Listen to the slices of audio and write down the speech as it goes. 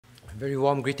Very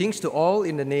warm greetings to all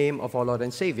in the name of our Lord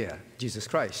and Savior, Jesus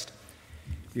Christ.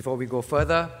 Before we go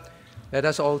further, let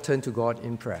us all turn to God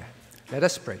in prayer. Let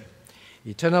us pray.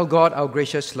 Eternal God, our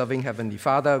gracious, loving Heavenly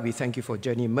Father, we thank you for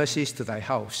journeying mercies to thy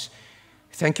house.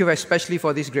 Thank you especially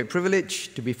for this great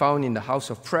privilege to be found in the house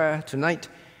of prayer tonight,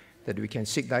 that we can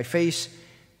seek thy face,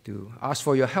 to ask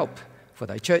for your help for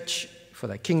thy church, for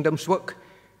thy kingdom's work,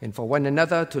 and for one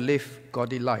another to live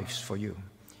godly lives for you.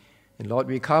 And Lord,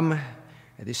 we come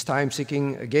at this time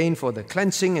seeking again for the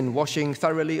cleansing and washing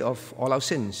thoroughly of all our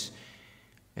sins.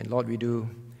 And Lord, we do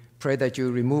pray that you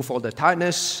remove all the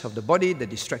tiredness of the body, the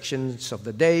distractions of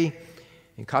the day,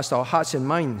 and cast our hearts and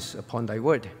minds upon thy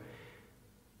word.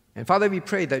 And Father, we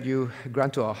pray that you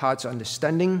grant to our hearts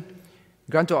understanding,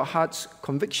 grant to our hearts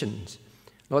convictions,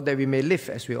 Lord, that we may live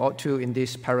as we ought to in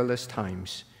these perilous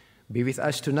times. Be with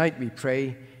us tonight, we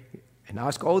pray, and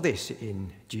ask all this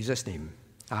in Jesus' name.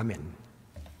 Amen.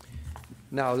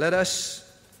 Now, let us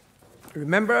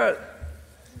remember,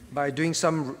 by doing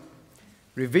some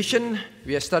revision,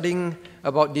 we are studying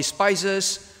about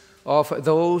despisers of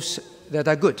those that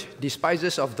are good.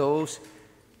 Despisers of those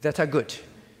that are good.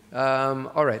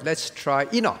 All right, let's try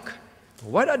Enoch.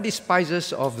 What are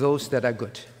despisers of those that are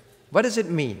good? What does it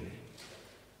mean?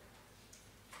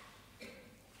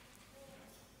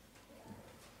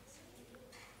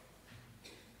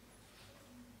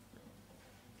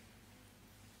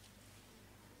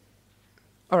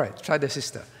 All right, try the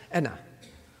sister, Anna.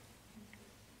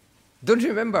 Don't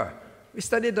remember. We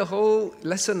studied the whole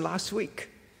lesson last week.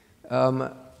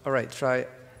 All right, try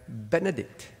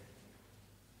Benedict.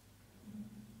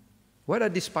 What are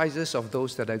despisers of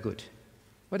those that are good?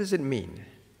 What does it mean?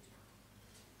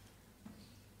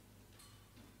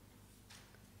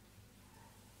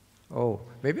 Oh,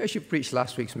 maybe I should preach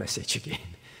last week's message again.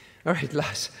 All right,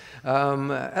 last.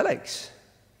 Alex.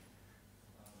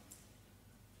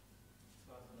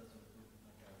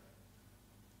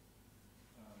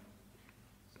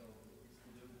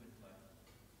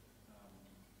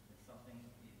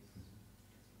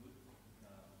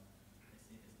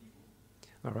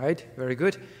 All right, very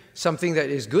good. Something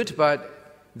that is good,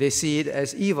 but they see it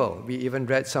as evil. We even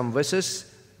read some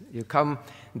verses. You come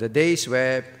the days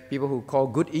where people who call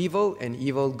good evil and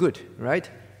evil good, right?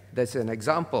 That's an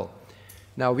example.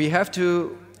 Now, we have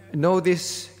to know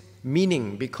this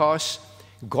meaning because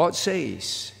God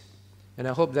says, and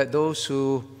I hope that those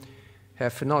who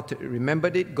have not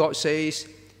remembered it, God says,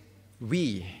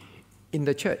 we in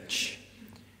the church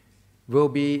will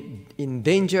be in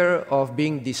danger of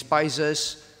being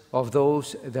despisers of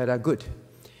those that are good.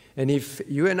 And if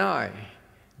you and I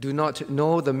do not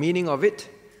know the meaning of it,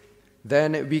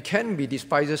 then we can be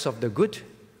despisers of the good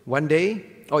one day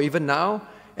or even now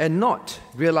and not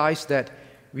realize that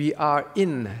we are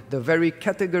in the very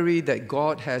category that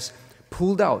God has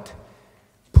pulled out,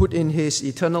 put in His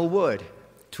eternal word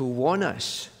to warn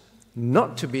us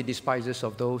not to be despisers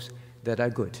of those that are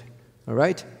good. All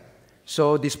right?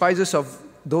 So, despisers of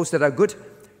those that are good.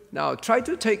 Now, try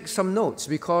to take some notes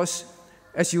because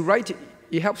as you write,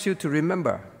 it helps you to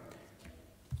remember.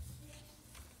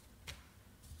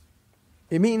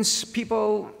 It means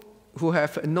people who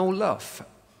have no love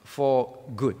for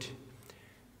good.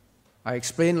 I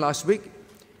explained last week,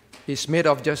 it's made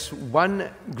of just one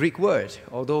Greek word,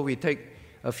 although we take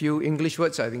a few English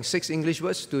words, I think 6 English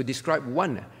words, to describe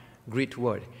one Greek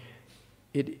word.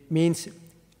 It means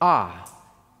are.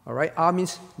 All right, "a"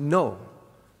 means no,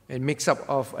 and mix up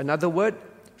of another word,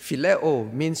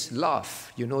 phileo means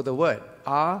love. You know the word.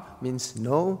 "A" means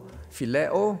no,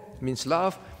 phileo means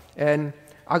love, and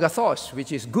agathos,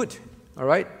 which is good. All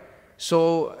right,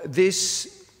 so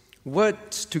these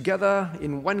words together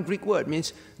in one Greek word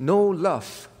means no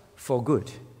love for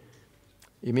good.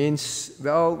 It means,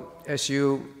 well, as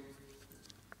you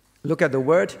look at the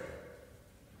word,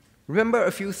 remember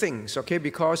a few things, okay?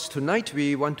 Because tonight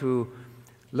we want to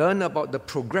learn about the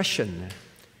progression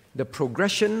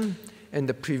and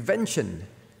the prevention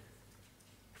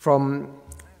from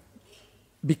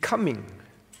becoming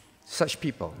such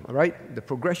people, all right? The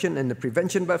progression and the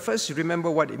prevention, but first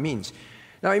remember what it means.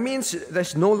 Now, it means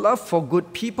there's no love for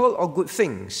good people or good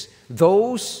things.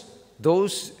 Those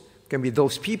can be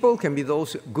those people, can be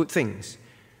those good things.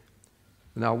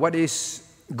 Now, what is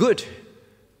good?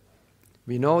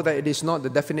 We know that it is not the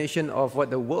definition of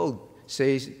what the world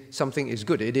says something is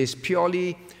good. It is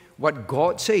purely what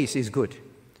God says is good.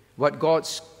 What God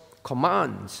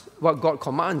commands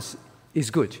is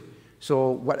good. So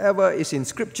whatever is in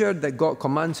Scripture that God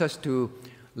commands us to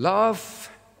love,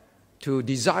 to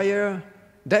desire,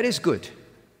 that is good.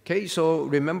 Okay, so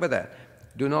remember that.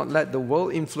 Do not let the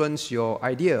world influence your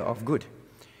idea of good.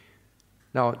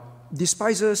 Now,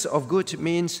 despisers of good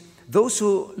means those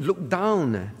who look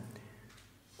down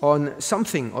on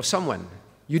something or someone.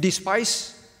 You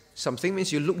despise something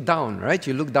means you look down, right?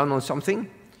 You look down on something.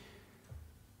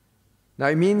 Now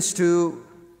it means to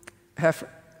have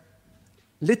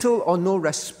little or no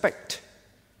respect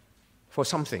for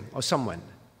something or someone.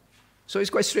 So it's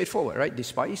quite straightforward, right?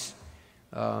 Despise.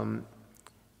 And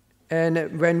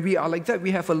when we are like that,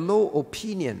 we have a low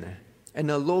opinion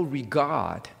and a low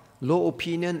regard. Low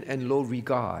opinion and low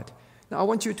regard. Now I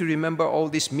want you to remember all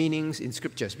these meanings in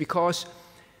scriptures, because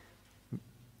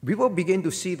we will begin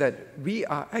to see that we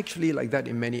are actually like that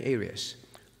in many areas.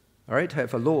 All right,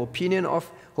 have a low opinion of,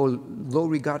 or low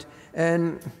regard,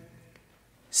 and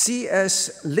see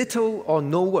as little or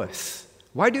no worth.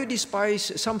 Why do you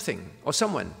despise something or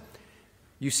someone?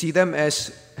 You see them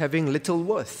as having little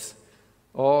worth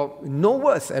or no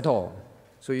worth at all.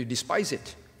 So you despise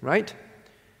it, right?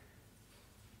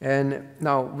 And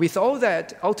now, with all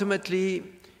that, ultimately,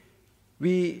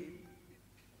 we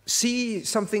see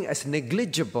something as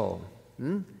negligible,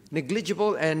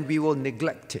 negligible, and we will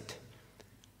neglect it.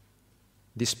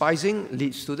 Despising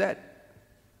leads to that.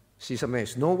 See something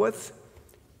as no worth,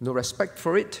 no respect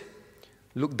for it,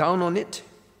 look down on it.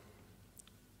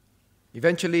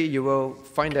 Eventually, you will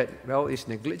find that, well, it's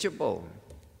negligible,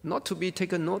 not to be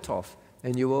taken note of,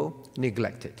 and you will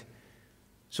neglect it.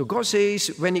 So God says,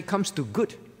 when it comes to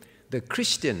good, the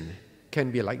Christian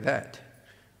can be like that.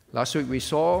 Last week we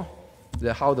saw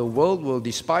how the world will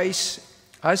despise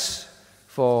us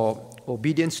for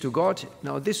obedience to God.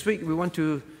 Now this week we want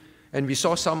to, and we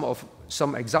saw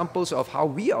some examples of how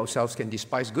we ourselves can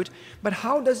despise good, but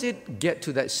how does it get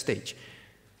to that stage?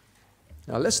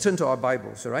 Now let's turn to our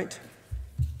Bibles, all right?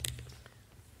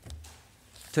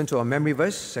 Turn to our memory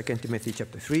verse, 2 Timothy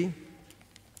chapter 3.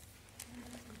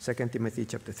 2 Timothy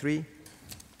chapter 3.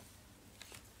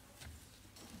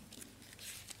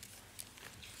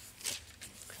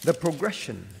 The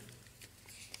progression.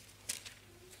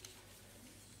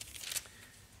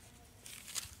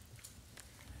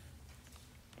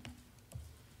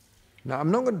 Now, I'm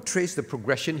not going to trace the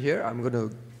progression here. I'm going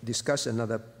to discuss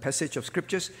another passage of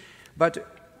scriptures. But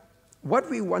what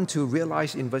we want to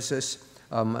realize in verses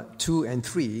 2 and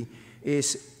 3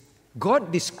 is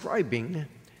God describing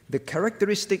the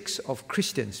characteristics of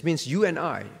Christians. Means you and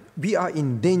I, we are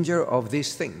in danger of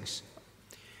these things.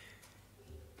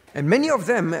 And many of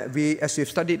them, as we've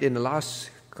studied in the last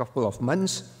couple of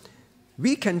months,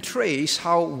 we can trace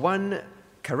how one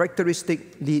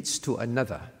characteristic leads to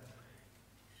another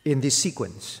in this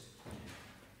sequence.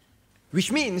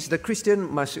 Which means the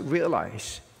Christian must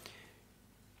realize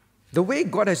the way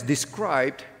God has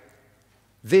described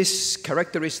these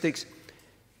characteristics,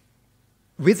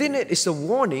 within it is a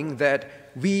warning that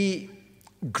we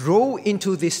grow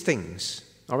into these things.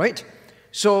 All right?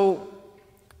 So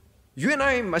you and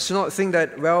I must not think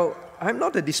that, well, I'm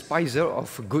not a despiser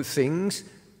of good things.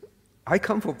 I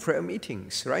come for prayer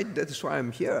meetings, right? That's why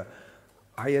I'm here.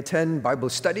 I attend Bible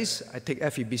studies. I take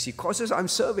FEBC courses. I'm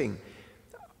serving.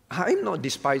 I'm not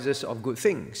despisers of good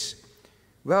things.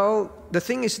 Well, the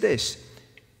thing is this.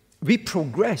 We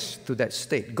progress to that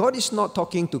state. God is not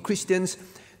talking to Christians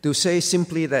to say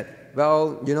simply that,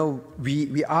 well, you know,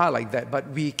 we are like that, but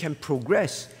we can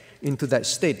progress into that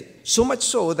state. So much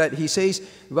so that he says,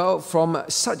 well, from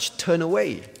such turn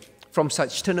away. From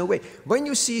such turn away. When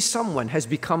you see someone has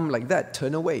become like that,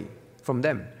 turn away from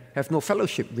them. Have no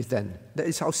fellowship with them. That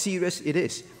is how serious it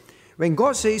is. When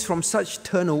God says from such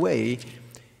turn away,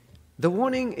 the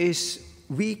warning is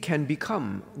we can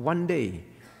become one day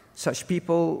such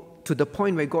people to the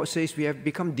point where God says we have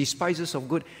become despisers of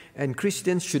good and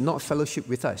Christians should not fellowship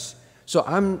with us. So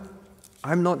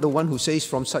I'm not the one who says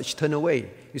from such turn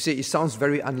away. You say it sounds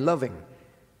very unloving.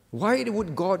 Why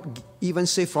would God even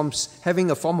say from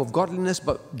having a form of godliness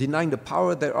but denying the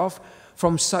power thereof,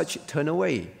 from such turn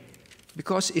away?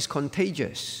 Because it's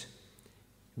contagious.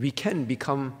 We can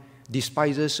become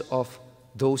despisers of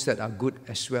those that are good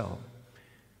as well.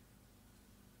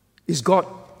 Is God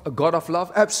a God of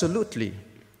love? Absolutely.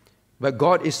 But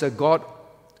God is a God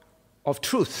of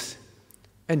truth.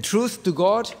 And truth to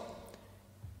God,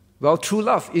 well, true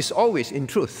love is always in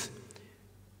truth.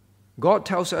 God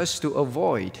tells us to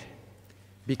avoid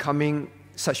becoming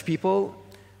such people,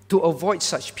 to avoid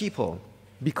such people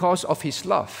because of His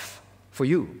love for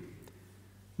you.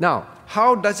 Now,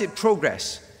 how does it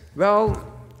progress? Well,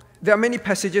 there are many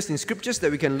passages in scriptures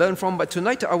that we can learn from, but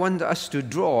tonight I want us to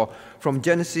draw from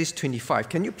Genesis 25.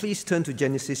 Can you please turn to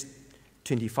Genesis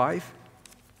 25?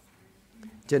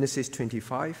 Genesis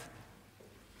 25.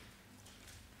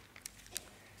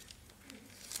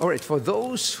 All right, for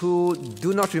those who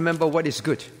do not remember what is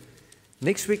good,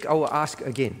 Next week, I will ask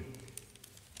again.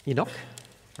 Enoch,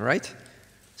 all right?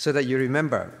 So that you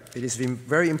remember. It is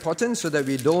very important so that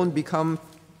we don't become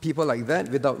people like that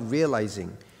without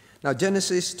realizing. Now,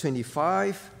 Genesis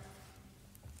 25.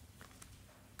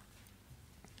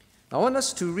 I want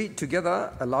us to read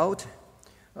together aloud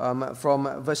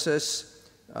from verses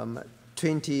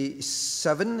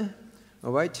 27,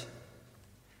 all right?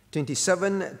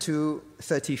 27 to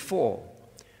 34.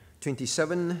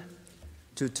 27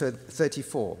 to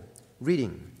 34.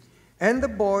 Reading. And the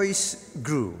boys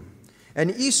grew,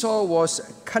 and Esau was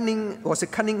a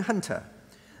cunning hunter,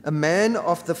 a man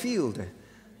of the field,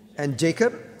 and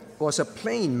Jacob was a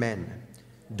plain man,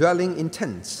 dwelling in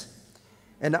tents.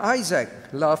 And Isaac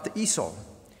loved Esau,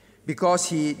 because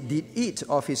he did eat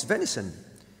of his venison,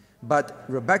 but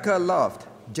Rebekah loved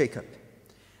Jacob.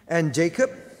 And Jacob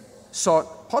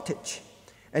sought pottage,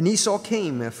 and Esau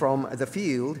came from the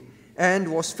field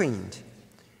and was faint.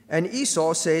 And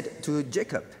Esau said to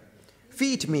Jacob,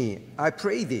 Feed me, I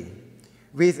pray thee,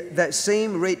 with that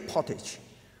same red pottage,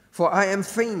 for I am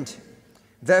faint.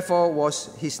 Therefore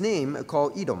was his name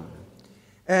called Edom.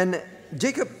 And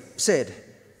Jacob said,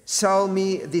 Sell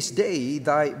me this day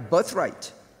thy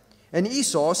birthright. And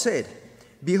Esau said,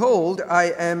 Behold,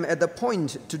 I am at the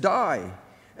point to die,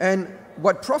 and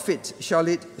what profit shall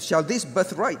this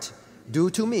birthright do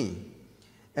to me?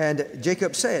 And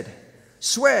Jacob said,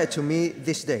 Swear to me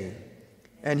this day.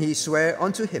 And he sware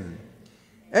unto him.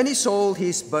 And he sold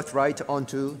his birthright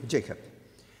unto Jacob.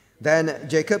 Then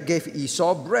Jacob gave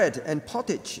Esau bread and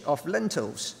pottage of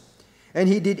lentils. And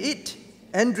he did eat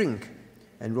and drink,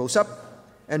 and rose up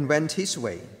and went his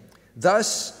way.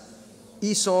 Thus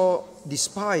Esau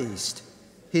despised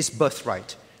his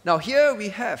birthright. Now here we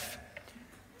have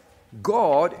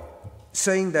God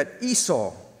saying that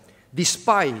Esau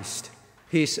despised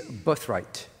his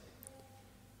birthright.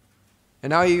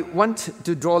 And I want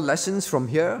to draw lessons from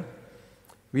here.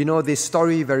 We know this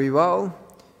story very well.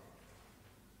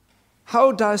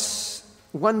 How does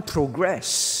one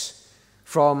progress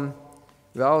from,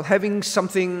 having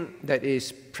something that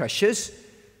is precious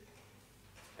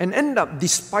and end up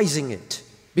despising it?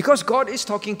 Because God is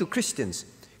talking to Christians.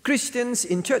 Christians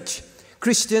in church,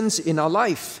 Christians in our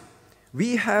life.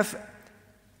 We have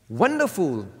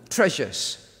wonderful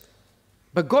treasures.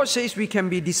 But God says we can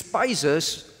be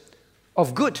despisers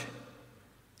of good.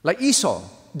 Like Esau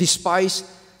despised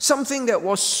something that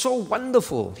was so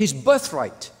wonderful, his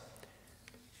birthright.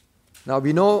 Now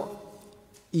we know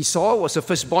Esau was the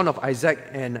firstborn of Isaac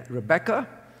and Rebekah,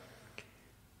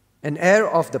 an heir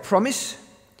of the promise,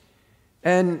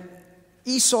 and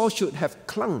Esau should have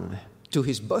clung to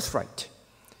his birthright.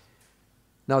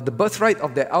 Now the birthright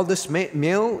of the eldest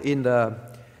male in the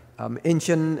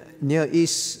ancient Near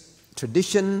East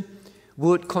tradition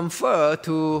would confer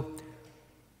to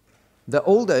the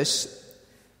oldest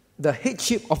the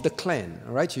headship of the clan,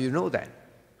 all right? You know that.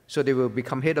 So they will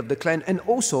become head of the clan, and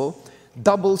also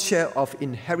double share of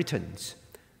inheritance.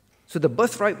 So the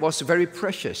birthright was very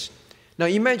precious. Now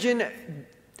imagine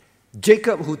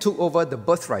Jacob who took over the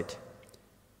birthright.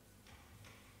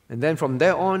 And then from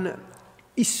there on,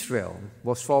 Israel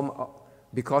was formed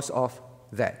because of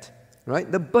that,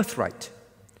 right? The birthright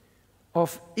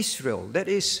of Israel. That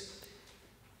is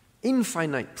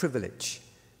infinite privilege.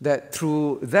 That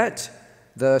through that,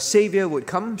 the Savior would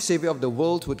come, Savior of the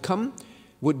world would come,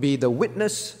 would be the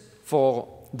witness for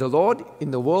the Lord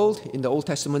in the world in the Old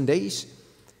Testament days.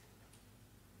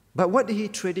 But what did he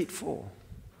trade it for?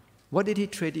 What did he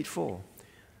trade it for?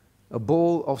 A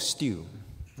bowl of stew,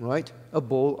 right? A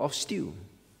bowl of stew.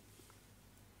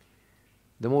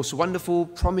 The most wonderful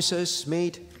promises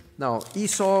made. Now,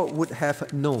 Esau would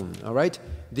have known, all right?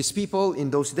 These people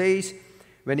in those days,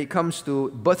 when it comes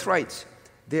to birthrights,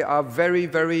 they are very,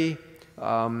 very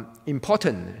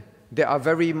important. They are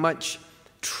very much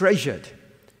treasured.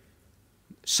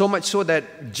 So much so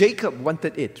that Jacob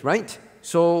wanted it, right?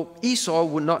 So Esau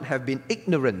would not have been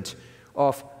ignorant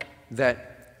of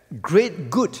that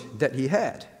great good that he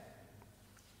had.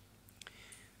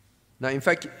 Now, in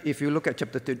fact, if you look at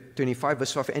chapter 25,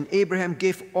 verse 5, and Abraham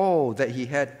gave all that he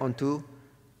had unto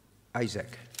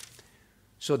Isaac.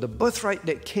 So the birthright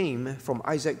that came from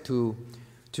Isaac to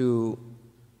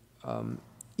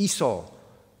Esau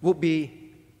would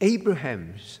be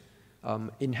Abraham's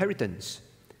inheritance.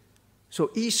 So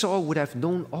Esau would have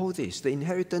known all this, the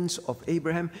inheritance of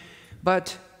Abraham.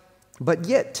 But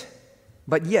yet,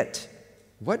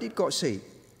 what did God say?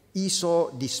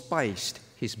 Esau despised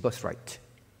his birthright.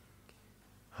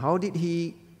 How did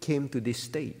he came to this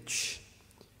stage?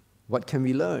 What can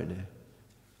we learn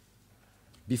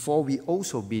before we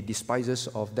also be despisers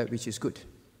of that which is good?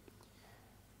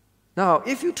 Now,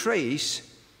 if you trace,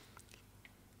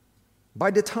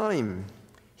 by the time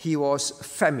he was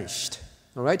famished,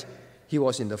 all right, he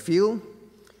was in the field.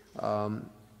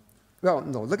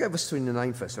 Look at verse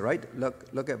 29 first, all right?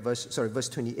 Look at verse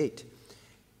 28.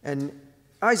 And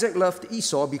Isaac loved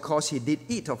Esau because he did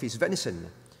eat of his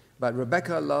venison, but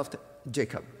Rebekah loved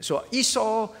Jacob. So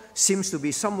Esau seems to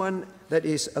be someone that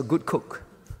is a good cook,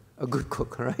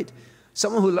 right?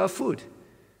 Someone who loved food.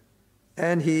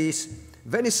 And his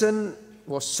venison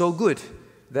was so good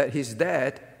that his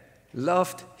dad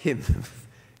loved him.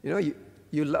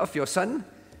 You love your son,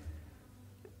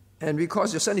 and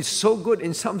because your son is so good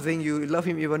in something, you love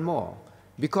him even more.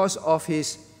 Because of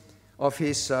his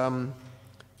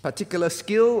particular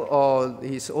skill or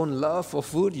his own love for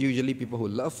food. Usually people who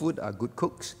love food are good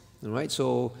cooks, right?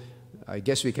 So I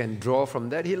guess we can draw from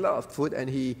that. He loved food, and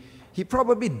he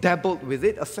probably dabbled with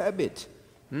it a fair bit.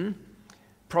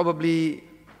 Probably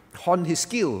honed his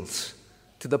skills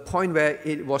to the point where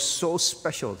it was so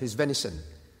special. His venison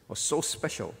was so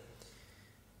special.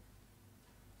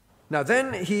 Now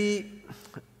then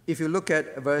if you look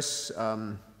at verse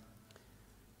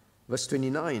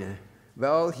 29,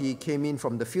 he came in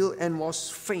from the field and was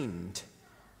faint.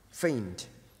 Faint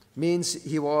means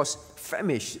he was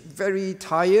famished, very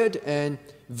tired and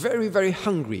very, very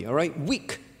hungry, all right,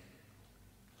 weak.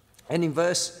 And in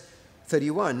verse 30,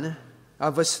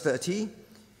 he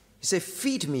said,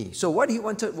 feed me. So what he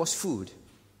wanted was food.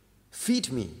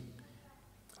 Feed me,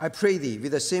 I pray thee,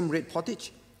 with the same red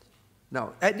pottage.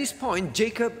 Now, at this point,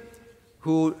 Jacob,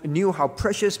 who knew how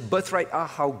precious birthright are,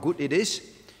 how good it is,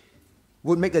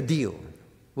 would make a deal.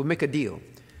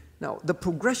 Now, the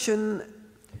progression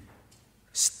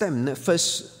stemmed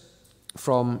first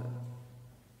from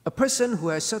a person who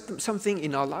has something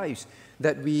in our lives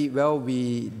that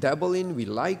we dabble in, we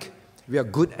like, we are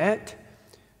good at.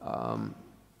 And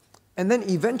then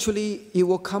eventually it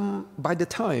will come by the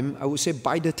time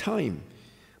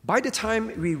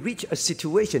we reach a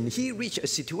situation. He reached a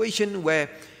situation where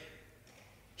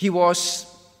he was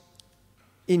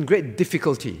in great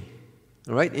difficulty,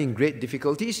 all right, in great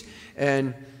difficulties,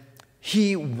 and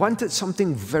he wanted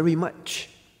something very much,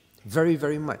 very,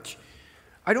 very much.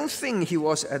 I don't think he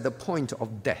was at the point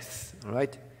of death, all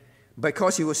right,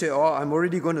 because he would say, I'm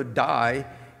already going to die,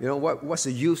 what's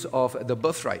the use of the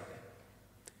birthright?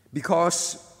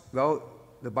 Because,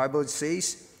 the Bible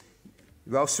says,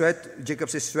 Jacob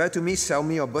says, swear to me, sell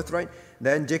me your birthright.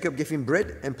 Then Jacob gave him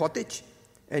bread and pottage,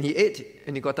 and he ate,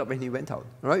 and he got up and he went out.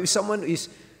 All right? If someone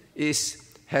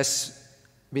has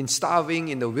been starving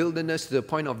in the wilderness to the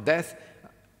point of death,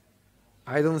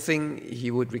 I don't think he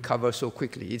would recover so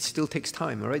quickly. It still takes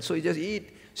time, all right? So you just eat,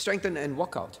 strengthen, and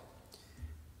walk out.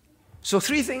 So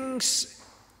 3 things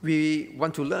we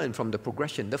want to learn from the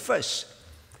progression. The first,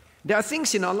 there are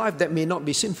things in our life that may not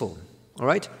be sinful, all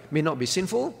right? May not be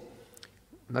sinful.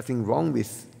 Nothing wrong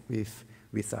with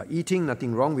eating,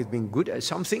 nothing wrong with being good at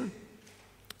something,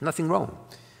 nothing wrong.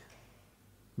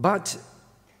 But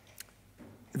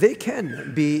they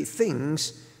can be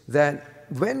things that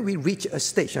when we reach a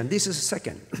stage, and this is a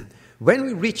second, when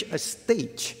we reach a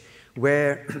stage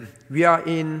where we are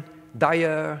in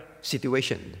dire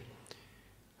situation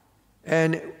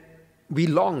and we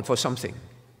long for something.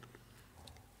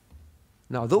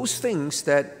 Now, those things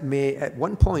that may at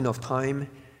one point of time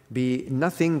be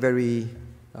nothing very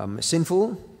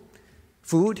sinful,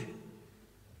 food,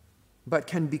 but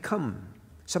can become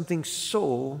something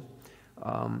so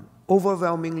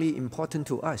overwhelmingly important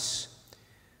to us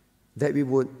that we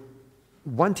would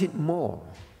want it more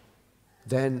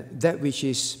than that which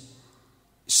is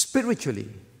spiritually,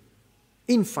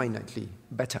 infinitely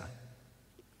better.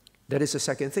 That is the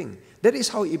second thing. That is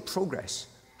how it progresses.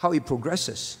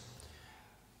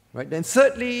 Right? Then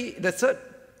thirdly, the third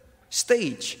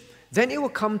stage, then it will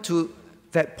come to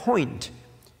that point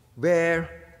where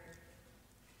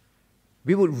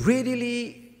we would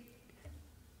readily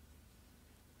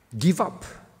give up.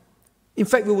 In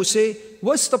fact, we would say,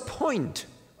 what's the point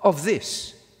of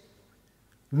this?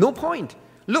 No point.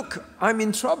 Look, I'm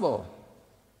in trouble.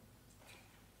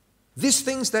 These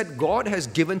things that God has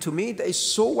given to me that is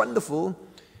so wonderful,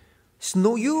 it's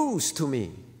no use to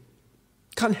me.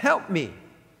 Can't help me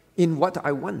in what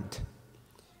I want.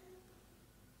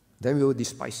 Then we will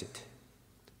despise it.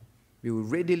 We will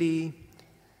readily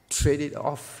trade it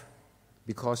off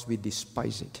because we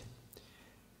despise it.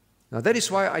 Now that is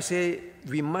why I say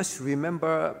we must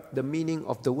remember the meaning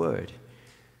of the word.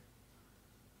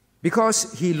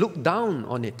 Because he looked down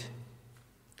on it.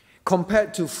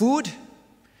 Compared to food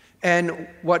and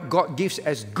what God gives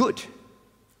as good,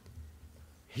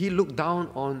 he looked down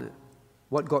on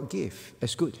what God gave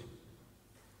as good.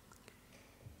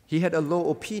 he had a low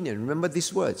opinion. Remember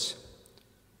these words.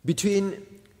 Between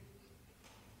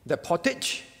the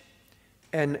pottage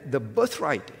and the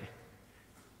birthright.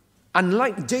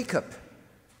 Unlike Jacob,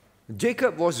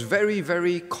 Jacob was very,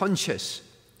 very conscious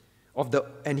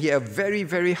and he had a very,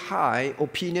 very high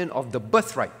opinion of the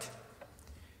birthright,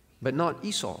 but not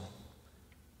Esau.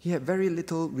 He had very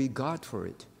little regard for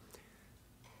it.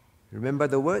 Remember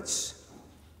the words?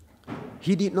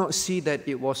 He did not see that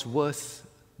it was worth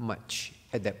much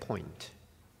at that point.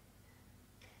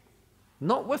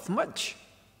 Not worth much.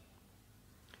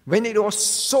 When it was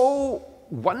so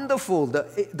wonderful,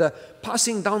 the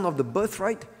passing down of the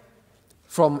birthright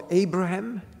from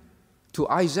Abraham to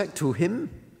Isaac to him,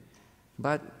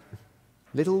 but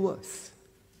little worth.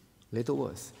 Little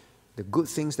worth. The good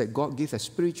things that God gives as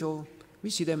spiritual, we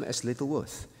see them as little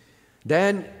worth.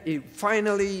 Then it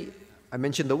finally, I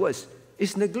mentioned the words,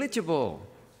 it's negligible.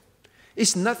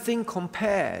 It's nothing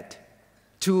compared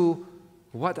to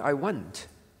what I want.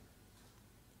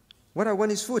 What I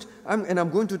want is food, and I'm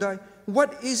going to die.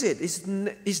 What is it?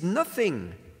 It's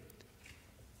nothing.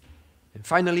 And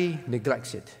finally,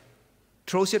 neglects it.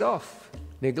 Throws it off.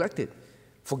 Neglect it.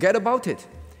 Forget about it.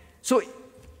 So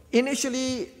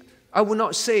initially, I would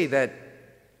not say that,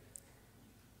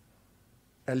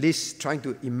 at least trying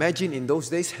to imagine in those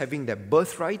days having that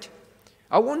birthright,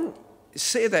 I won't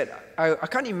say that, I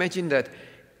can't imagine that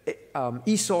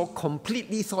Esau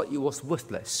completely thought it was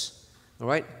worthless. All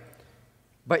right?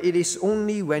 But it is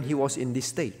only when he was in this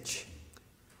stage,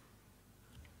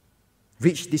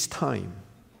 reached this time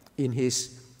in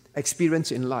his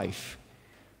experience in life,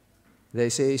 that he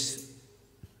says,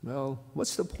 well,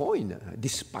 what's the point?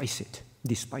 Despise it.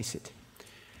 Despise it.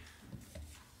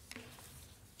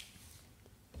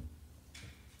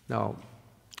 Now,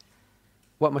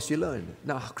 what must you learn?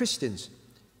 Now, Christians,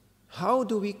 how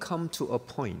do we come to a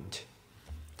point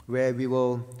where we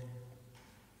will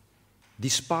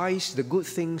despise the good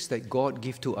things that God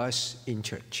gives to us in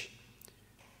church?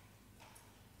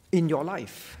 In your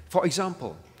life. For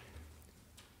example,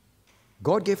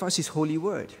 God gave us His holy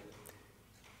word.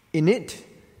 In it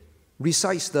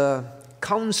recites the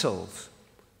counsels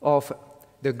of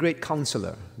the great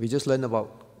counselor. We just learned about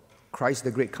Christ,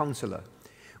 the great counselor.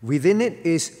 Within it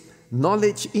is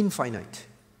knowledge infinite.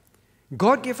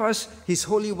 God gave us His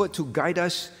holy word to guide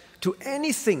us to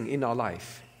anything in our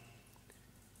life.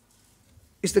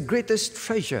 It's the greatest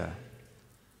treasure.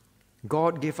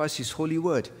 God gave us His holy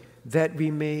word that we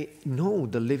may know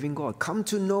the living God, come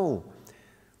to know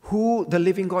who the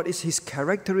living God is, His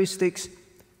characteristics.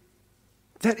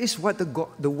 That is what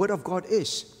the word of God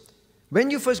is. When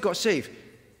you first got saved,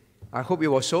 I hope it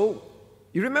was so.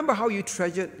 You remember how you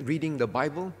treasured reading the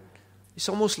Bible? It's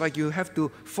almost like you have to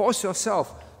force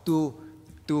yourself to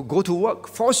go to work,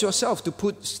 force yourself to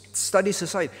put studies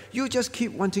aside. You just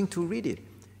keep wanting to read it.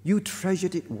 You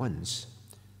treasured it once.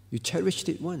 You cherished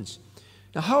it once.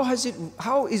 Now,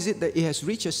 how is it that it has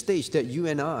reached a stage that you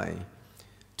and I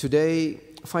today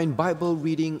find Bible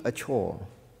reading a chore?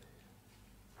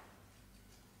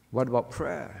 What about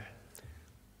prayer?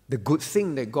 The good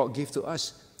thing that God gave to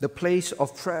us, the place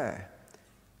of prayer.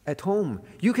 At home,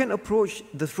 you can approach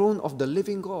the throne of the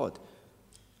living God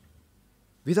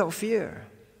without fear,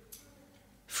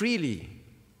 freely.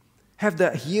 Have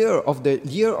the year of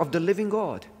the living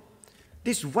God.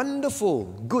 This wonderful,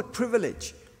 good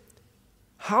privilege.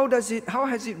 How has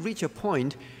it reached a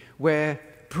point where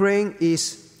praying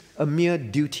is a mere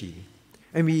duty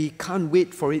and we can't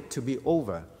wait for it to be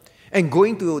over? And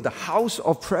going to the house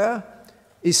of prayer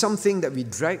is something that we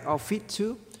drag our feet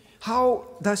to? How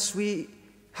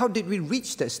did we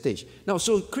reach that stage? Now,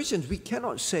 so Christians, we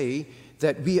cannot say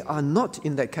that we are not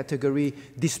in that category,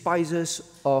 despisers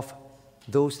of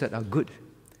those that are good.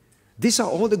 These are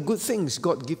all the good things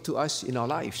God gives to us in our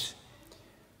lives.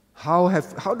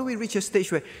 How do we reach a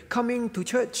stage where coming to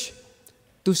church,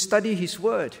 to study His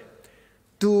Word,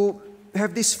 to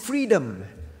have this freedom,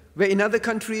 where in other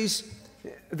countries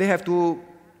they have to,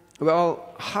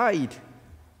 hide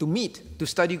to meet, to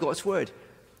study God's Word.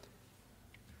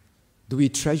 Do we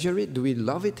treasure it? Do we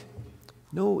love it?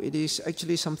 No, it is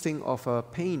actually something of a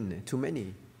pain to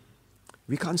many.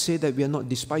 We can't say that we are not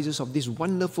despisers of this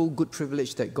wonderful good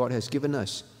privilege that God has given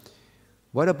us.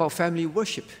 What about family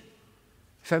worship?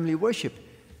 Family worship.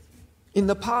 In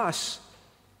the past,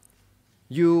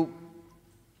 you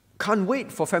can't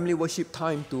wait for family worship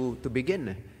time to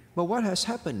begin. But what has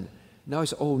happened? Now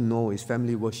it's, oh no, it's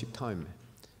family worship time.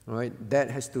 All right? Dad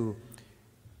has to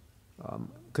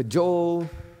cajole,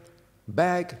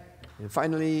 beg, and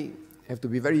finally have to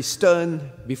be very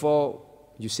stern before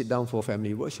you sit down for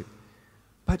family worship.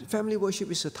 But family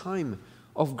worship is a time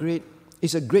of great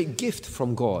It's a great gift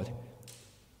from God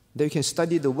that you can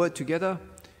study the Word together,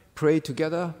 pray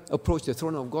together, approach the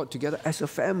throne of God together as a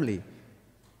family.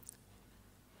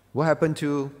 What happened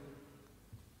to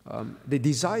the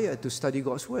desire to study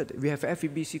God's Word? We have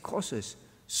FEBC courses,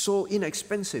 so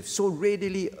inexpensive, so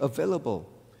readily available.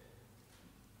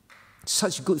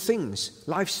 Such good things,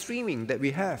 live streaming that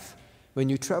we have when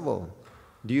you travel.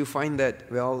 Do you find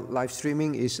that, live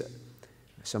streaming is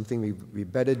something we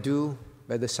better do,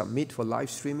 better submit for live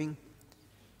streaming?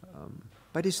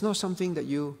 But it's not something that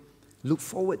you look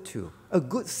forward to. A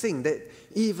good thing that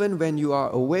even when you are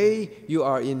away, you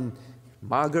are in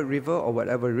Margaret River or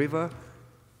whatever river,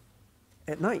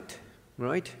 at night,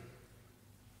 right?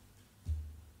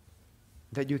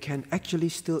 That you can actually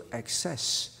still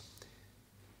access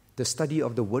the study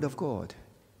of the Word of God.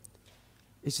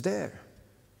 It's there.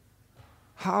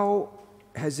 How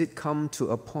has it come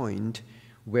to a point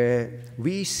where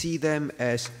we see them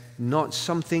as not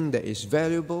something that is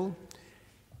valuable,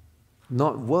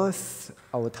 not worth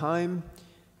our time,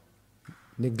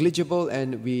 negligible,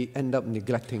 and we end up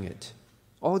neglecting it?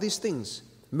 All these things,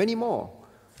 many more.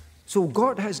 So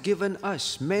God has given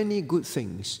us many good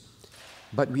things,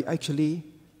 but we actually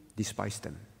despise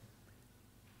them.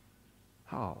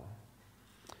 How?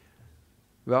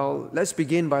 Well, let's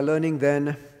begin by learning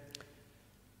then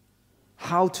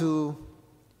how to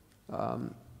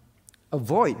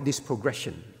avoid this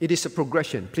progression. It is a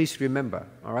progression, please remember,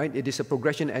 all right? It is a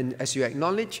progression, and as you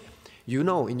acknowledge, you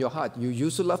know in your heart, you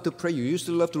used to love to pray, you used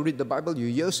to love to read the Bible, you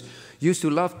used to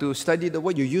love to study the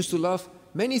Word, you used to love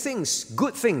many things,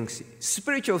 good things,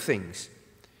 spiritual things.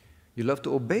 You love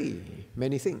to obey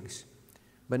many things.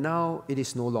 But now it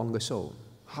is no longer so.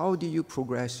 How do you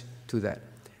progress to that?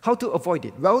 How to avoid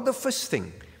it? Well, the first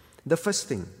thing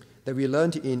that we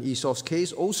learned in Esau's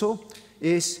case also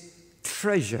is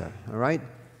treasure, all right?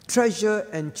 Treasure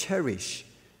and cherish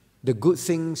the good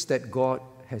things that God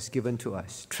has given to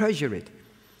us. Treasure it.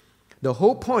 The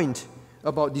whole point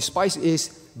about despise is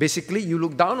basically you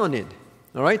look down on it,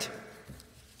 all right?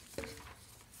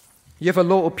 You have a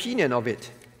low opinion of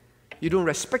it. You don't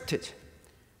respect it.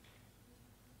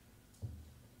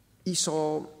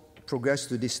 Esau progressed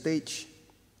to this stage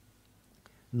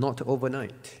not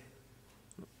overnight.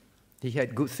 He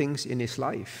had good things in his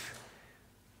life.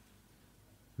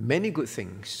 Many good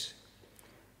things.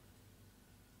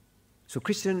 So,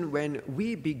 Christian, when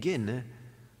we begin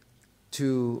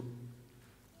to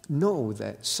know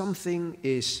that something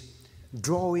is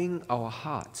drawing our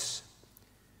hearts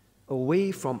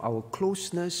away from our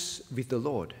closeness with the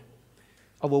Lord,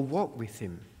 our walk with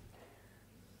Him,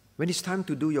 when it's time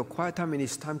to do your quiet time, when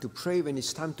it's time to pray, when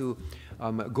it's time to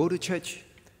go to church,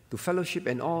 to fellowship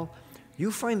and all,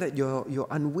 you find that you're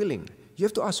unwilling. You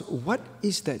have to ask, what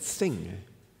is that thing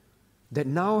that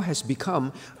now has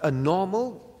become a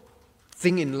normal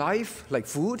thing in life, like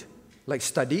food, like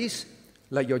studies,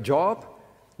 like your job,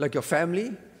 like your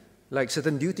family, like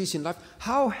certain duties in life?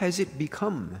 How has it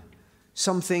become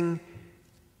something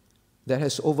that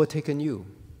has overtaken you?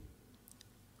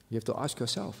 You have to ask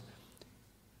yourself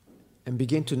and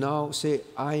begin to now say,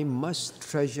 I must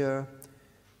treasure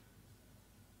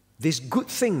these good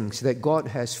things that God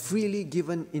has freely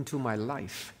given into my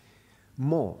life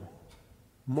more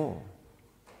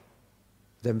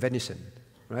than venison,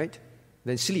 right?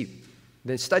 Than sleep,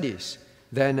 than studies,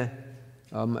 than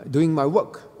doing my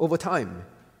work over time.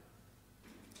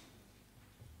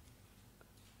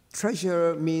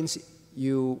 Treasure means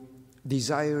you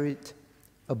desire it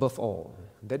above all.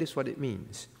 That is what it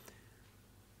means.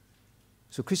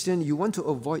 So, Christian, you want to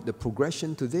avoid the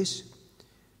progression to this?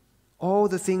 All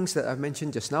the things that I've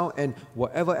mentioned just now and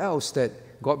whatever else that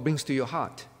God brings to your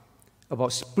heart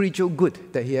about spiritual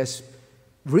good that He has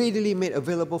readily made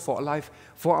available for our life,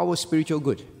 for our spiritual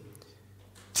good.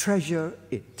 Treasure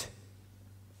it.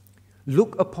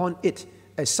 Look upon it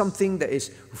as something that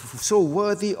is so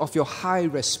worthy of your high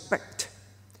respect.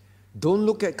 Don't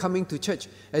look at coming to church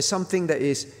as something that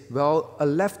is, if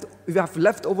I have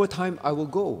leftover time, I will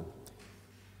go.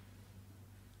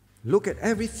 Look at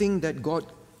everything that God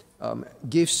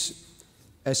gives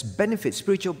as benefits,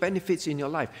 spiritual benefits in your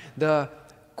life. The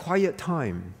quiet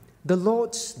time, the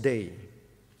Lord's Day.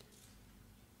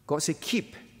 God said,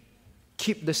 keep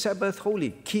the Sabbath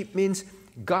holy. Keep means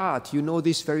guard. You know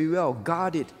this very well.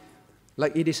 Guard it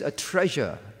like it is a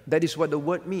treasure. That is what the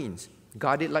word means.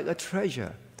 Guard it like a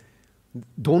treasure.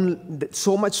 Don't,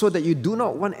 so much so that you do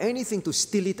not want anything to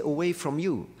steal it away from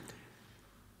you.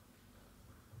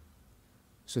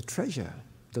 So treasure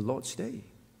the Lord's Day.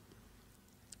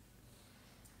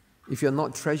 If you're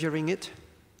not treasuring it,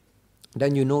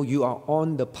 then you know you are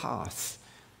on the path.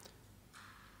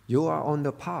 You are on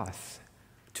the path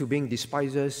to being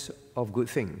despisers of good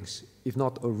things, if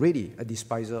not already a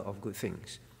despiser of good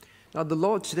things. Now, the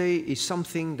Lord's Day is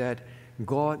something that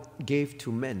God gave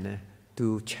to men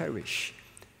to cherish,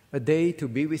 a day to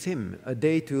be with Him, a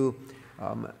day to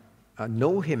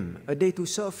know Him, a day to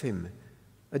serve Him,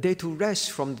 a day to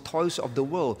rest from the toils of the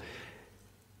world.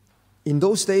 In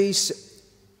those days,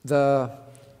 the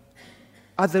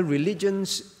other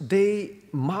religions, they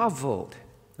marveled,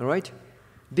 all right?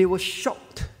 They were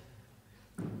shocked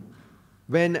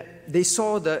when they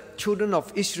saw the children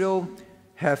of Israel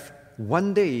have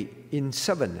one day in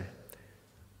 7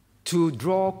 to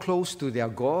draw close to their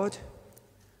God,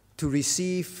 to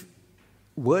receive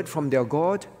word from their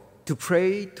God, to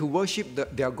pray, to worship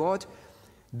their God.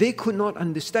 They could not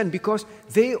understand because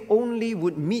they only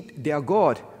would meet their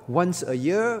God once a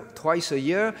year, twice a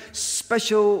year,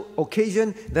 special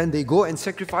occasion, then they go and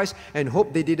sacrifice and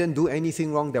hope they didn't do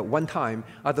anything wrong that one time,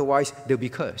 otherwise they'll be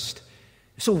cursed.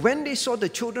 So when they saw the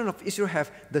children of Israel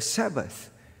have the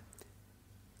Sabbath,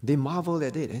 they marveled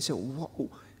at it and said, "Wow."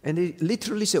 And they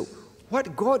literally said,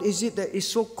 "What God is it that is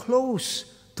so close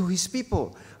to His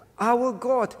people? Our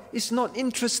God is not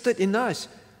interested in us.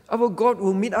 Our God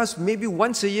will meet us maybe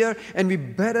once a year, and we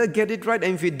better get it right.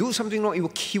 And if we do something wrong,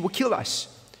 He will kill us.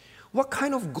 What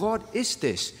kind of God is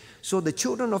this?" So the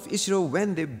children of Israel,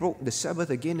 when they broke the Sabbath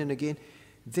again and again,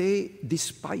 they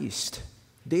despised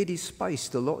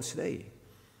the Lord's Day.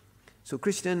 So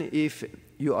Christian, if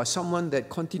you are someone that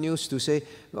continues to say,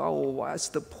 "Oh, what's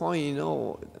the point,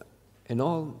 and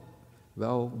all,"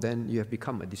 well, then you have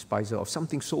become a despiser of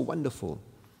something so wonderful.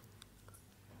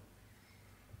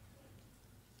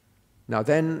 Now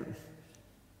then,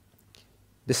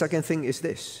 the second thing is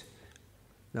this.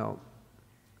 Now,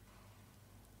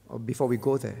 before we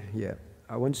go there,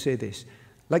 I want to say this.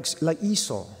 Like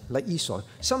Esau,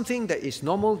 something that is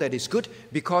normal, that is good,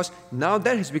 because now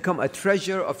that has become a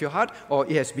treasure of your heart, or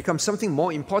it has become something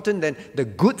more important than the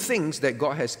good things that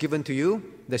God has given to you,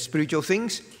 the spiritual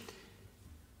things.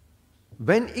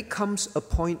 When it comes a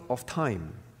point of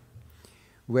time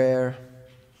where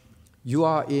you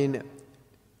are in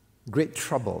great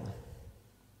trouble,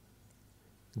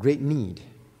 great need,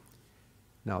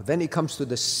 now then it comes to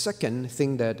the second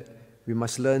thing that we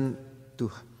must learn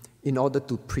to, in order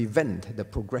to prevent the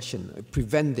progression,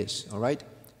 prevent this, all right?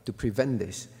 To prevent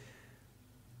this.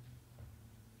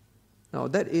 Now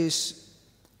that is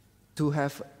to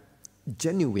have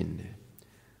genuine,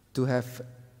 to have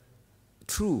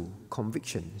true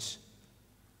convictions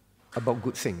about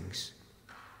good things.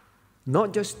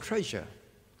 Not just treasure.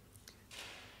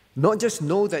 Not just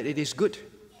know that it is good.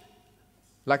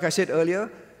 Like I said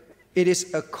earlier, it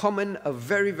is a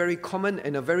very, very common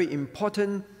and a very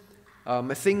important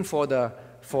thing for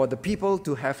the people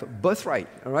to have birthright.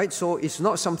 All right, so it's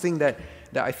not something that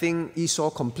I think Esau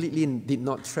completely did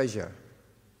not treasure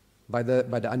by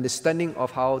the understanding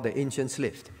of how the ancients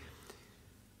lived.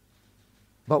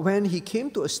 But when he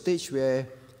came to a stage where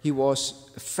he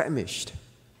was famished,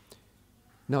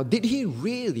 now did he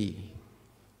really?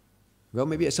 Well,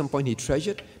 maybe at some point he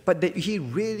treasured, but did he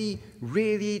really,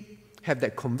 really have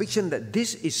that conviction that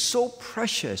this is so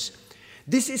precious,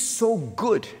 this is so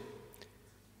good,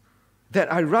 that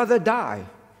I'd rather die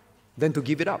than to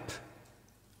give it up?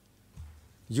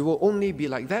 You will only be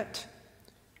like that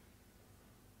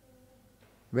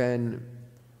when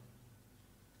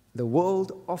the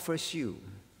world offers you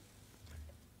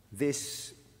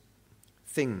this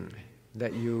thing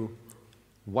that you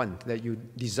want, that you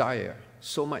desire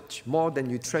so much, more than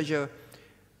you treasure,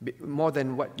 more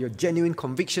than what your genuine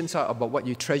convictions are about what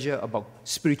you treasure about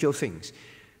spiritual things.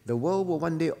 The world will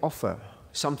one day offer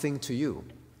something to you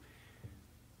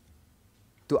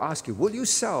to ask you, will you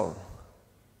sell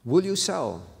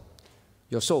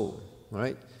your soul,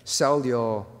 right? Sell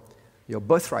your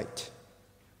birthright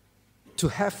to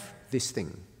have this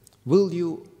thing. Will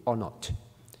you or not?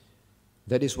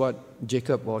 That is what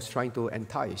Jacob was trying to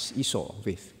entice Esau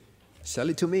with. Sell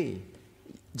it to me.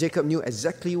 Jacob knew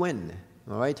exactly when,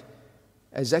 all right?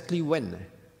 Exactly when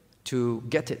to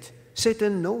get it.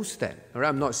 Satan knows that. All right?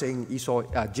 I'm not saying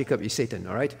Jacob is Satan,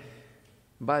 all right?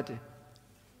 But,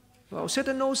 well,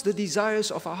 Satan knows the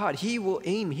desires of our heart. He will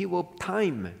aim, he will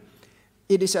time.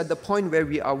 It is at the point where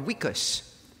we are weakest.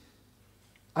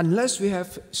 Unless we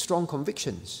have strong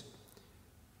convictions,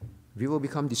 we will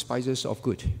become despisers of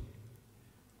good.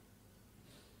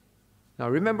 Now,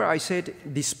 remember I said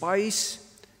despise.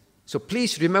 So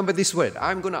please remember this word.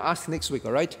 I'm going to ask next week,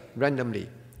 all right? Randomly,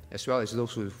 as well as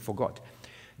those who forgot.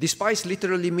 Despise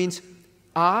literally means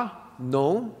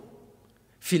no,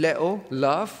 phileo,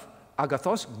 love,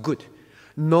 agathos, good.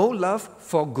 No love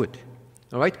for good,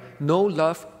 all right? No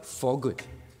love for good.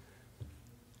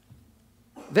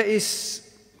 there is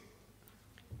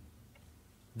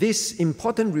this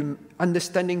important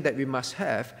understanding that we must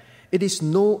have. It is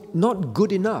not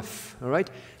good enough, all right?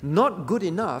 Not good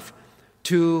enough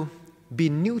to be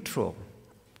neutral.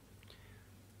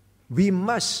 We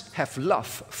must have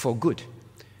love for good.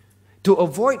 To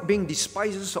avoid being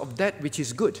despisers of that which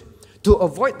is good. To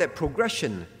avoid that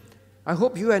progression. I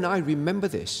hope you and I remember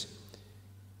this.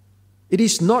 It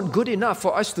is not good enough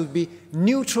for us to be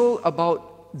neutral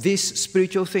about these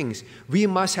spiritual things. We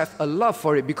must have a love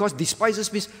for it, because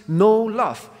despisers means no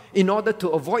love. In order to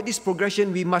avoid this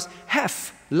progression, we must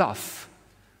have love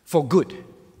for good.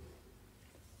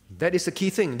 That is the key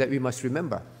thing that we must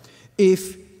remember.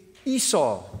 If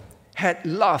Esau had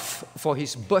love for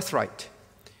his birthright,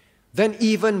 then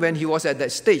even when he was at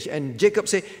that stage and Jacob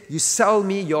said, "You sell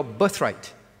me your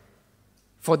birthright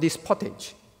for this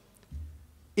pottage,"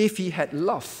 if he had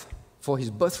love for his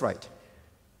birthright,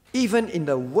 even in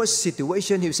the worst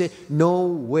situation, he would say, "No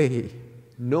way,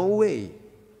 no way.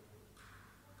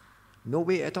 No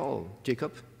way at all,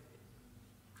 Jacob."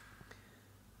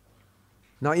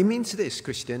 Now it means this,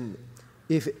 Christian,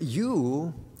 if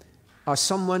you are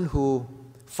someone who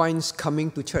finds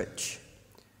coming to church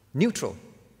neutral,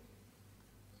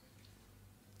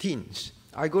 teens,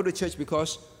 I go to church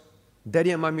because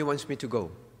Daddy and Mommy wants me to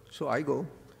go, so I go.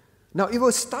 Now it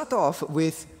will start off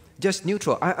with just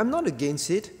neutral. I'm not against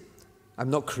it.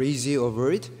 I'm not crazy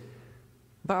over it,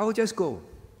 but I'll just go.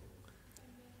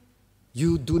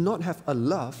 You do not have a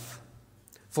love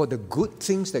for the good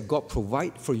things that God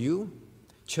provides for you,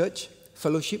 church,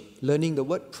 fellowship, learning the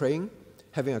word, praying,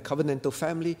 having a covenantal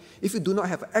family. If you do not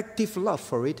have active love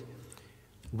for it,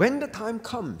 when the time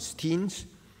comes, teens,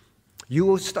 you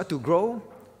will start to grow.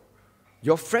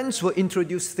 Your friends will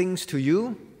introduce things to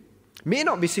you, may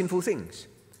not be sinful things.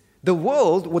 The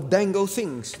world will dangle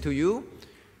things to you.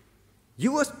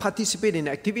 You will participate in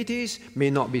activities, may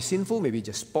not be sinful, maybe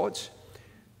just sports,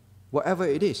 whatever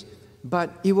it is. But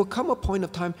it will come a point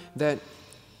of time that,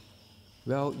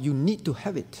 well, you need to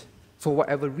have it for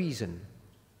whatever reason.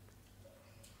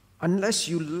 Unless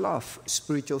you love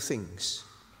spiritual things.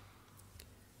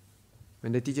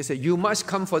 When the teacher says, "You must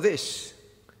come for this,"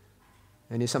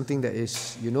 and it's something that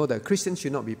is, that Christians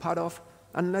should not be part of,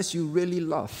 unless you really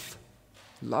love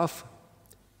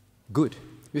good.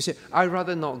 You say, "I'd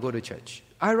rather not go to church.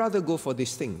 I'd rather go for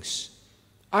these things.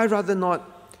 I'd rather not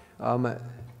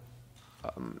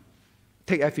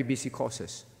take FEBC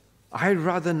courses. I'd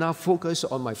rather now focus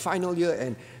on my final year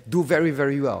and do very,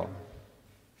 very well.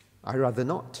 I'd rather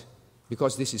not,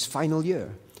 because this is final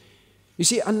year." You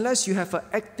see, unless you have an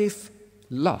active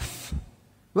love,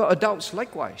 well, adults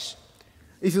likewise.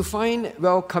 If you find,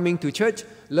 coming to church,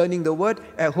 learning the word,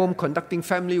 at home conducting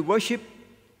family worship,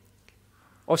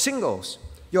 or singles,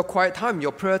 your quiet time,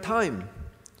 your prayer time,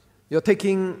 you're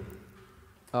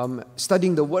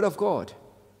studying the word of God,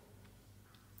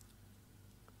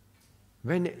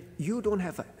 when you don't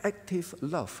have an active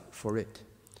love for it,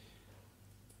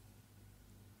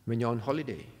 when you're on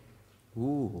holiday,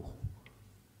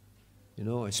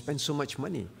 I spend so much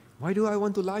money. Why do I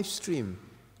want to live stream?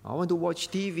 I want to watch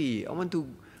TV. I want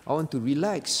to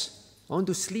relax. I want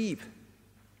to sleep.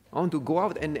 I want to go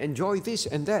out and enjoy this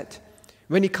and that.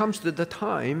 When it comes to the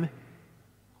time,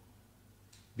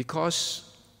 because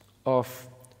of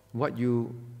what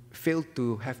you fail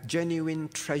to have genuine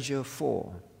treasure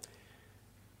for,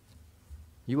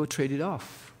 you will trade it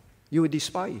off. You will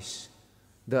despise.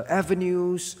 The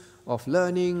avenues of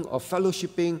learning, of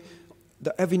fellowshipping,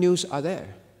 the avenues are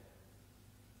there.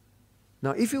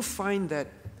 Now, if you find that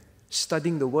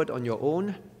studying the word on your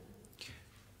own,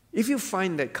 if you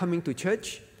find that coming to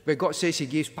church, where God says He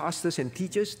gives pastors and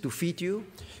teachers to feed you,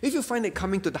 if you find that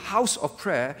coming to the house of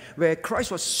prayer, where Christ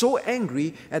was so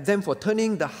angry at them for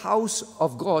turning the house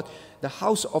of God, the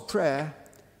house of prayer,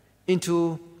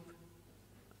 into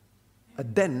a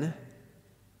den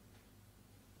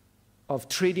of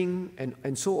trading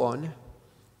and so on,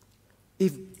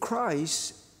 if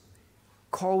Christ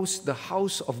calls the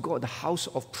house of God the house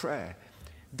of prayer,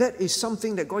 that is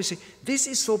something that God is saying, this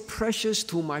is so precious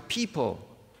to my people.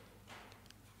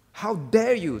 How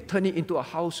dare you turn it into a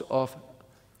house of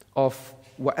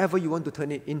whatever you want to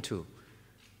turn it into.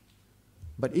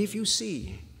 But if you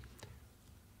see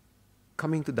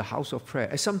coming to the house of prayer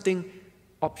as something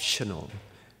optional,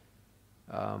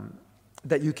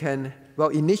 that you can,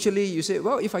 initially you say,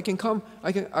 if I can come,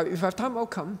 if I have time, I'll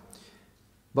come.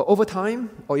 But over time,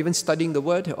 or even studying the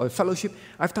word or fellowship,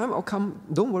 I have time, I'll come.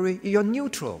 Don't worry, you're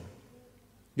neutral.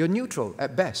 You're neutral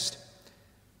at best.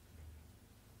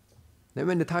 Then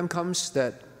when the time comes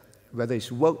that, whether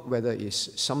it's work, whether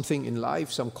it's something in life,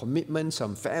 some commitment,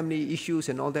 some family issues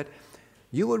and all that,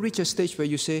 you will reach a stage where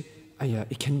you say, yeah,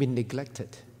 it can be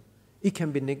neglected. It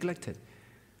can be neglected.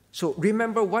 So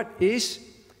remember what is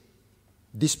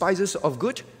despisers of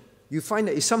good? You find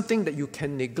that it's something that you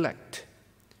can neglect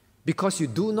because you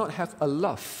do not have a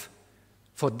love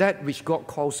for that which God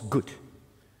calls good.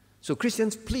 So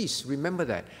Christians, please remember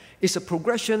that. It's a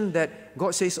progression that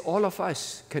God says all of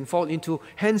us can fall into.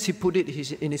 Hence, He put it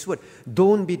in His word.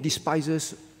 Don't be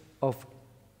despisers of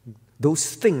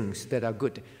those things that are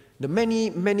good. The many,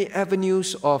 many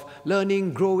avenues of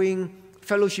learning, growing,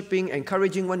 fellowshipping,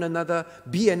 encouraging one another,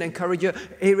 be an encourager,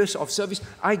 areas of service.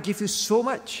 I give you so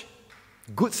much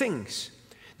good things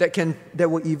that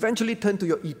will eventually turn to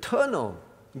your eternal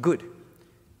good.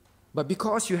 But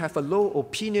because you have a low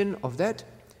opinion of that,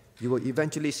 you will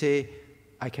eventually say,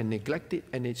 I can neglect it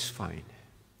and it's fine.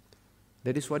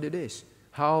 That is what it is.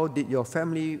 How did your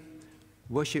family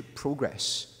worship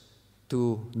progress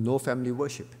to no family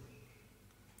worship?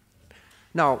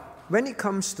 Now, when it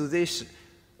comes to this,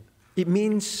 it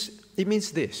means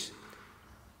this.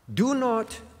 Do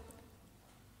not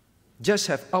just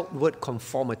have outward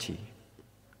conformity.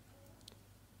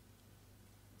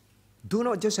 Do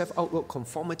not just have outward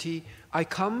conformity. I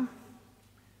come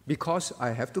because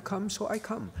I have to come, so I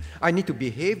come. I need to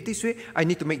behave this way. I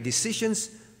need to make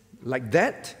decisions like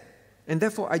that, and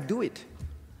therefore I do it.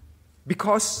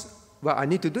 Because, well, I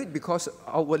need to do it because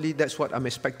outwardly that's what I'm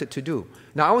expected to do.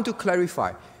 Now, I want to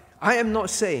clarify. I am not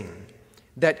saying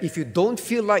that if you don't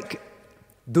feel like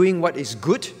doing what is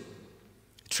good,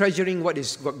 treasuring what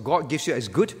God gives you as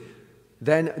good,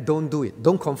 then don't do it.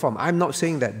 Don't conform. I'm not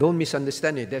saying that. Don't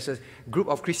misunderstand it. There's a group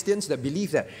of Christians that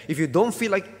believe that if you don't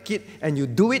feel like it and you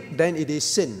do it, then it is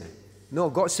sin.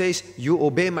 No, God says you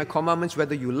obey my commandments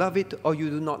whether you love it or you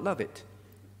do not love it.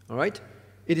 All right?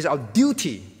 It is our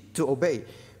duty to obey.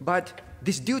 But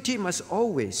this duty must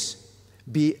always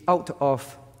be out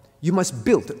of, you must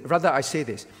build, rather I say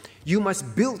this, you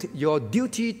must build your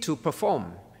duty to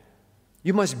perform.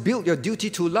 You must build your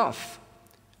duty to love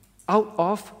out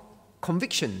of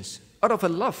convictions, out of a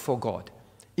love for God.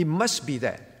 It must be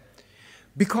there.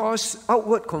 Because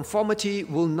outward conformity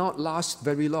will not last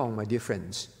very long, my dear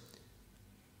friends.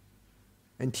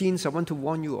 And teens, I want to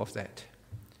warn you of that.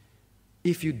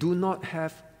 If you do not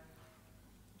have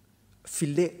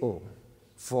phileo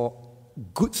for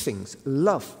good things,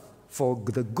 love for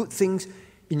the good things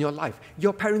in your life,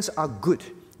 your parents are good.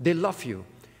 They love you.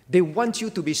 They want you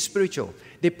to be spiritual.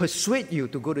 They persuade you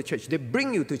to go to church. They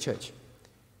bring you to church.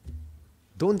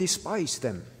 Don't despise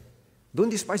them. Don't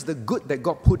despise the good that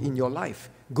God put in your life.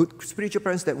 Good spiritual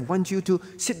parents that want you to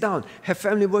sit down, have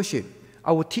family worship.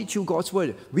 I will teach you God's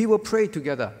word. We will pray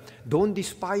together. Don't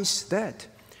despise that.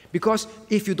 Because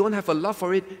if you don't have a love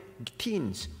for it,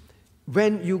 teens,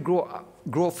 when you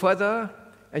grow further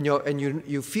and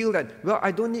you feel that, well,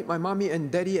 I don't need my mommy and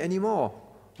daddy anymore,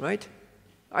 right?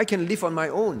 I can live on my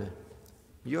own.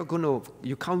 You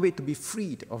can't wait to be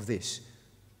freed of this.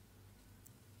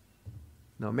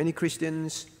 Now, many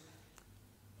Christians,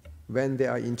 when they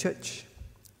are in church,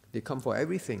 they come for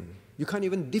everything. You can't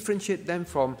even differentiate them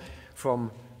from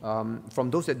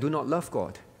those that do not love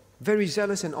God. Very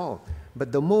zealous and all.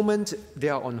 But the moment they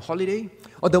are on holiday,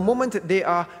 or the moment they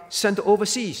are sent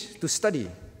overseas to study,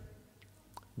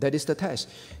 that is the test.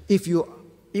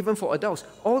 Even for adults,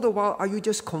 all the while, are you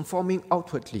just conforming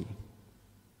outwardly?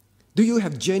 Do you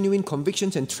have genuine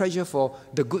convictions and treasure for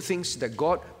the good things that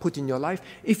God put in your life?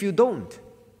 If you don't,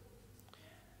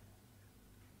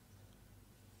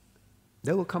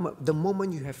 there will come up the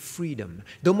moment you have freedom,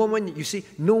 the moment you see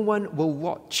no one will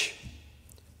watch,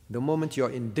 the moment you're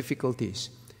in difficulties,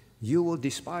 you will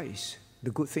despise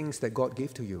the good things that God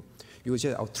gave to you. You will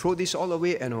say, I'll throw this all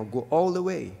away and I'll go all the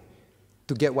way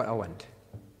to get what I want,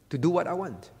 to do what I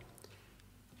want.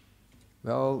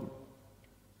 Well,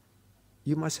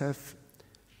 you must have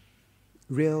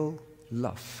real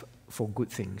love for good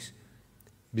things.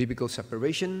 Biblical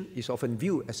separation is often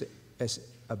viewed as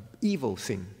an evil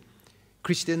thing.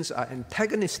 Christians are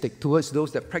antagonistic towards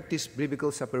those that practice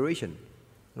biblical separation,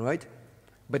 right?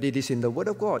 But it is in the Word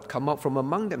of God, come out from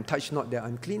among them, touch not their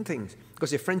unclean things.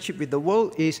 Because a friendship with the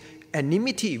world is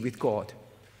enmity with God.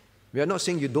 We are not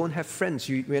saying you don't have friends.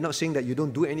 We are not saying that you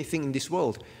don't do anything in this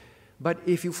world. But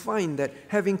if you find that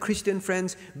having Christian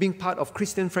friends, being part of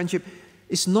Christian friendship,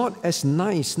 is not as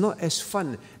nice, not as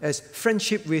fun as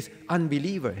friendship with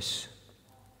unbelievers,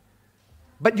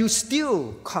 but you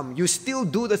still come, you still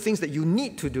do the things that you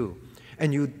need to do,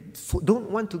 and you don't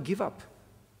want to give up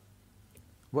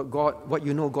what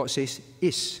you know God says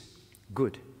is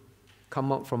good.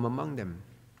 Come out from among them.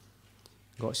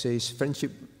 God says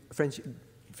friendship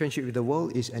with the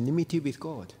world is enmity with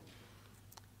God.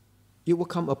 it will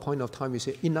come a point of time you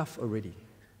say, enough already.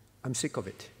 I'm sick of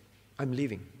it. I'm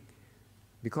leaving.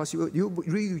 Because you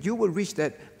will reach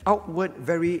that outward,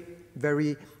 very,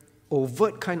 very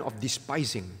overt kind of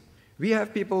despising. We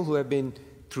have people who have been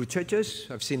through churches.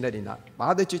 I've seen that in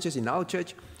other churches, in our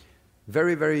church.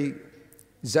 Very, very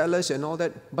zealous and all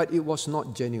that. But it was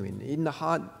not genuine. In the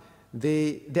heart,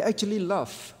 they actually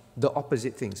love the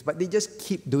opposite things. But they just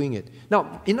keep doing it.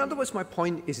 Now, in other words, my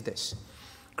point is this.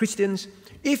 Christians,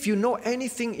 if you know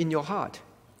anything in your heart,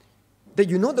 that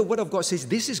you know the Word of God says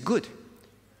this is good,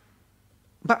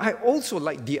 but I also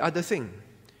like the other thing,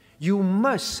 you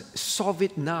must solve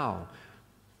it now.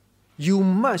 You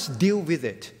must deal with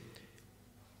it.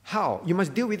 How? You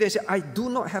must deal with it and say, I do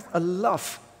not have a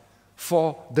love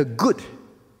for the good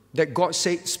that God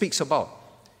speaks about.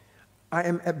 I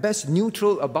am at best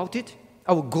neutral about it.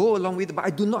 I will go along with it, but I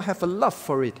do not have a love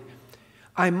for it.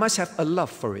 I must have a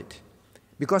love for it.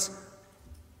 Because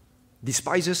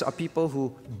despisers are people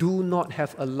who do not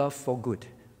have a love for good.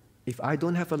 If I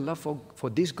don't have a love for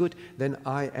this good, then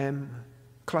I am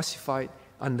classified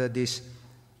under this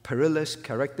perilous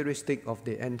characteristic of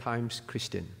the end times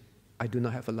Christian. I do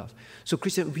not have a love. So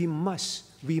Christian, we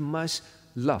must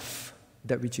love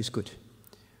that which is good.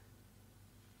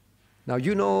 Now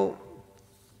you know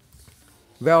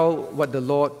well what the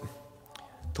Lord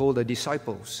told the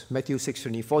disciples, Matthew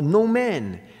 6:24, no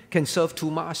man can serve two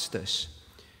masters,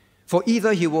 for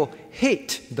either he will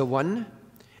hate the one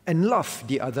and love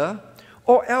the other,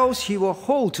 or else he will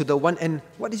hold to the one and,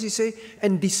 what does he say?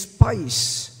 And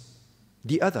despise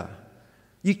the other.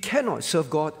 You cannot serve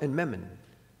God and mammon.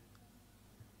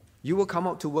 You will come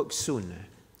out to work soon.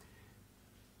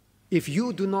 If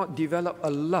you do not develop a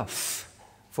love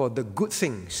for the good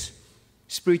things,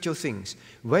 spiritual things,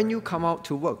 when you come out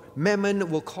to work, mammon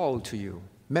will call to you.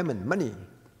 Mammon, money,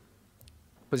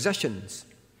 possessions.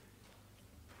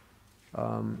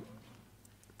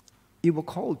 It will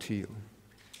call to you.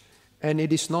 And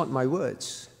it is not my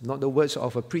words, not the words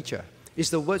of a preacher. It's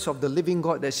the words of the living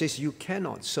God that says you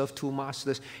cannot serve two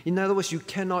masters. In other words, you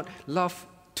cannot love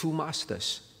two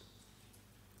masters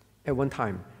at one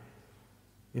time.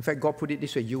 In fact, God put it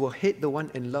this way, you will hate the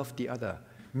one and love the other.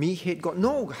 Me hate God.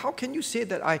 No, how can you say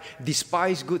that I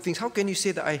despise good things? How can you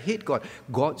say that I hate God?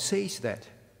 God says that.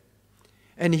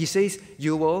 And he says,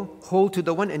 you will hold to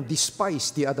the one and despise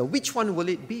the other. Which one will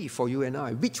it be for you and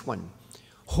I? Which one?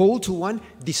 Hold to one,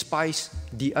 despise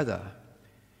the other.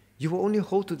 You will only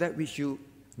hold to that which you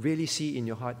really see in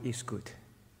your heart is good.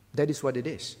 That is what it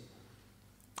is.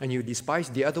 And you despise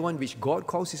the other one which God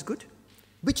calls is good?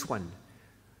 Which one?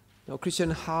 Now,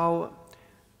 Christian, I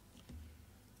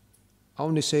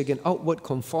want to say again, outward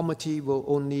conformity will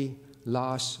only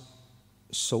last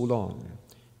so long.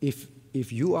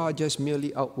 If you are just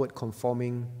merely outward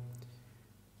conforming,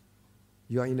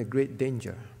 you are in a great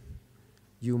danger.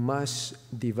 You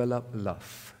must develop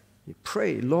love. You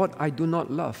pray, Lord, I do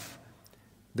not love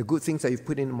the good things that you've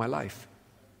put in my life.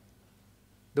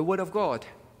 The Word of God,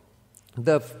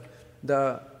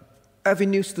 the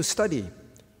avenues to study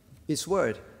His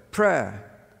Word,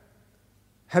 prayer,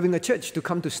 having a church to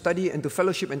come to study and to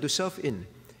fellowship and to serve in.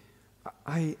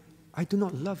 I do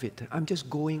not love it. I'm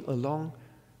just going along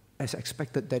as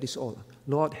expected, that is all.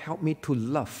 Lord, help me to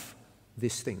love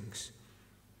these things,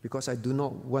 because I do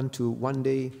not want to one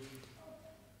day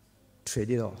trade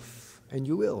it off. And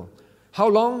you will. How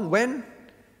long? When?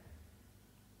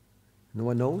 No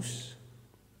one knows.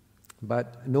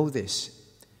 But know this.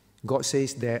 God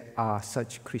says there are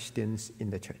such Christians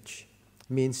in the church.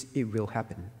 Means it will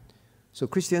happen. So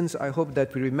Christians, I hope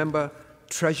that we remember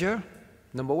treasure,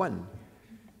 number one.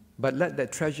 But let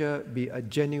that treasure be a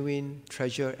genuine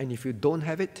treasure. And if you don't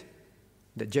have it,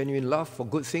 that genuine love for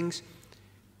good things,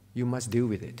 you must deal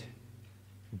with it.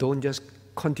 Don't just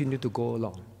continue to go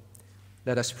along.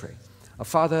 Let us pray. Our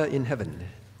Father in heaven,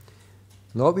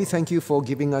 Lord, we thank you for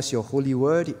giving us your holy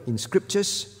word in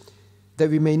scriptures, that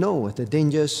we may know the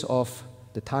dangers of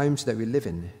the times that we live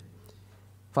in.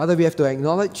 Father, we have to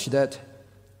acknowledge that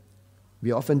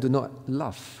we often do not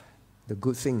love the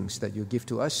good things that you give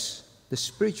to us, the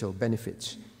spiritual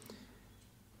benefits.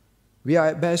 We are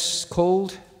at best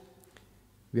cold.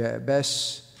 We are at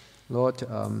best, Lord,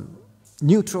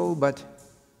 neutral, but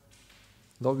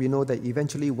Lord, we know that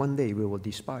eventually one day we will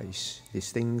despise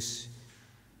these things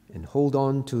and hold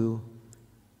on to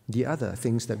the other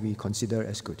things that we consider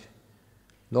as good.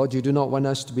 Lord, you do not want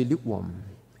us to be lukewarm.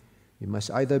 We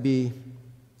must either be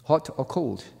hot or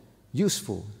cold,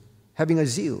 useful, having a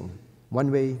zeal,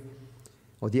 one way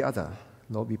or the other.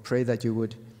 Lord, we pray that you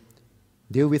would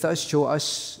deal with us, show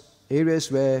us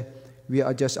areas where we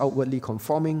are just outwardly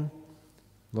conforming.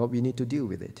 Lord, we need to deal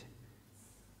with it.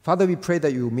 Father, we pray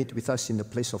that you will meet with us in the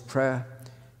place of prayer.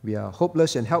 We are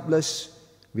hopeless and helpless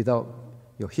without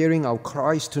your hearing our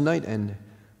cries tonight, and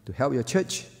to help your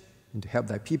church and to help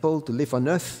thy people to live on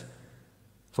earth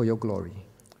for your glory.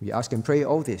 We ask and pray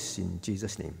all this in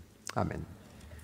Jesus' name. Amen.